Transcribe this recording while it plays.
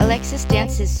Alexis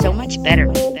dances so much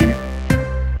better.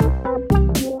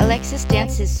 Alexis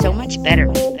dances so much better.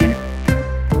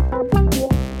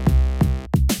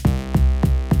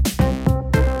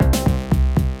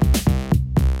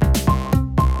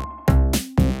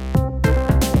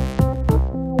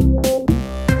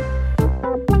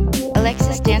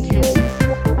 Alexis dances.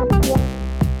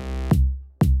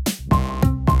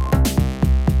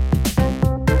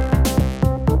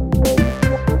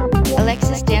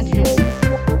 Alexis dances.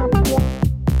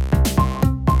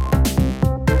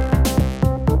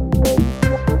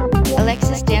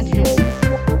 Alexis dances.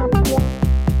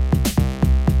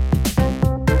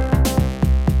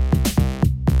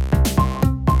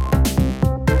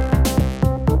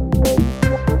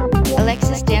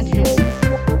 Alexis dances.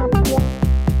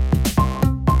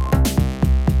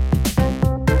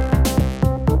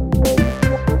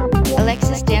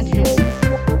 Alexis dances.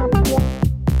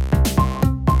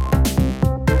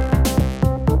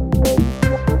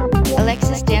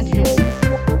 Alexis dances.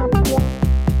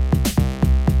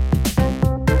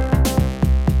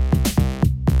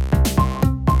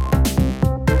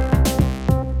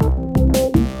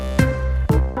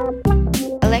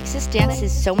 Alexis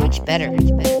dances so much better.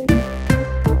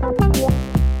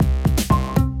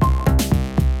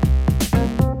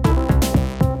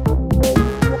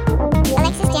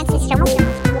 Alexis dances so much.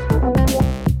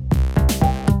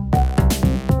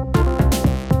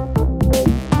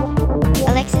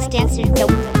 Alexis dances so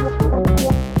much.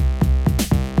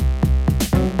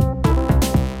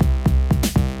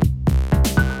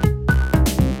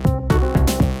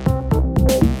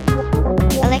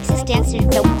 Alexis dances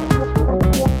so much.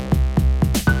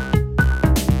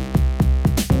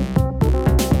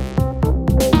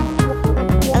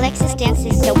 Alexis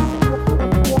dances so much.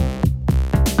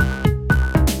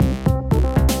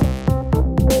 Alexis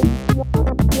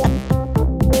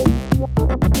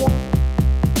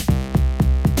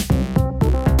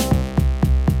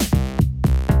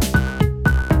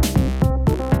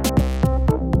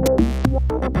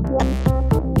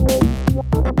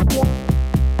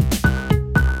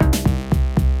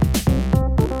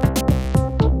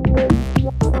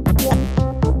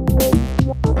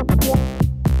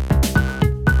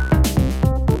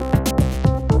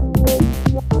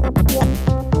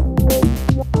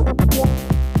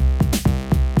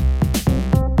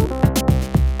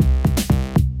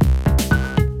so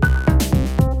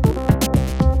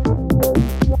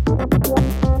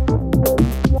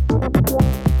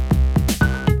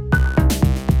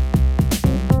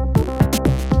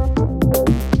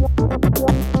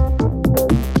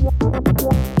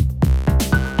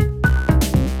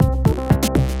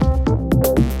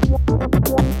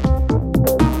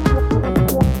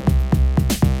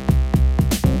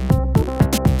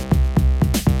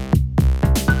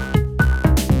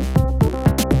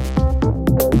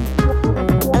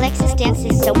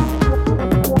much.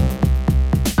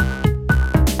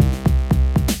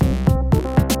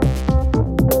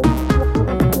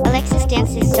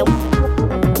 Alexis dances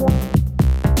so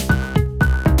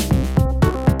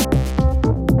much.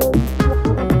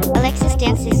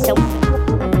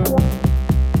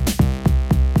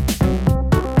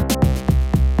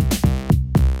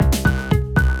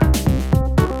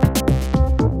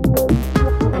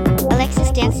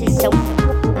 Alexis dances so much. Alexis dances so much.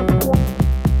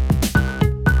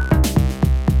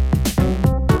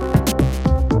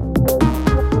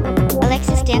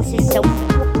 Alexis dances so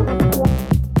much.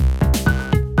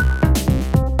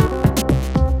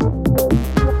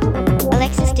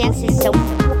 Alexis dances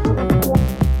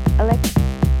so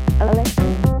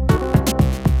much.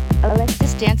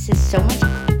 Alexis dances so much.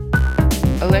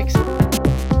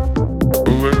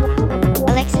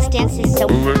 Alexis dances so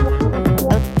much.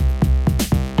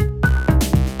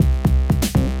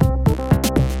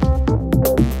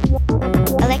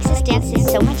 Alexis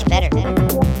dances so much better.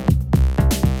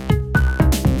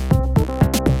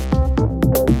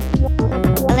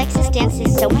 Alexis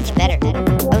dances so much better.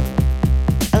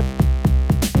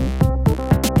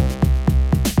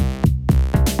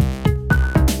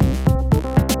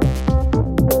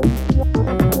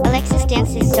 Alexis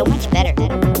dances so much better.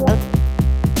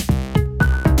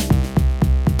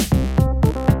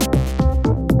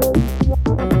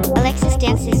 Alexis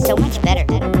dances so much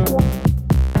better.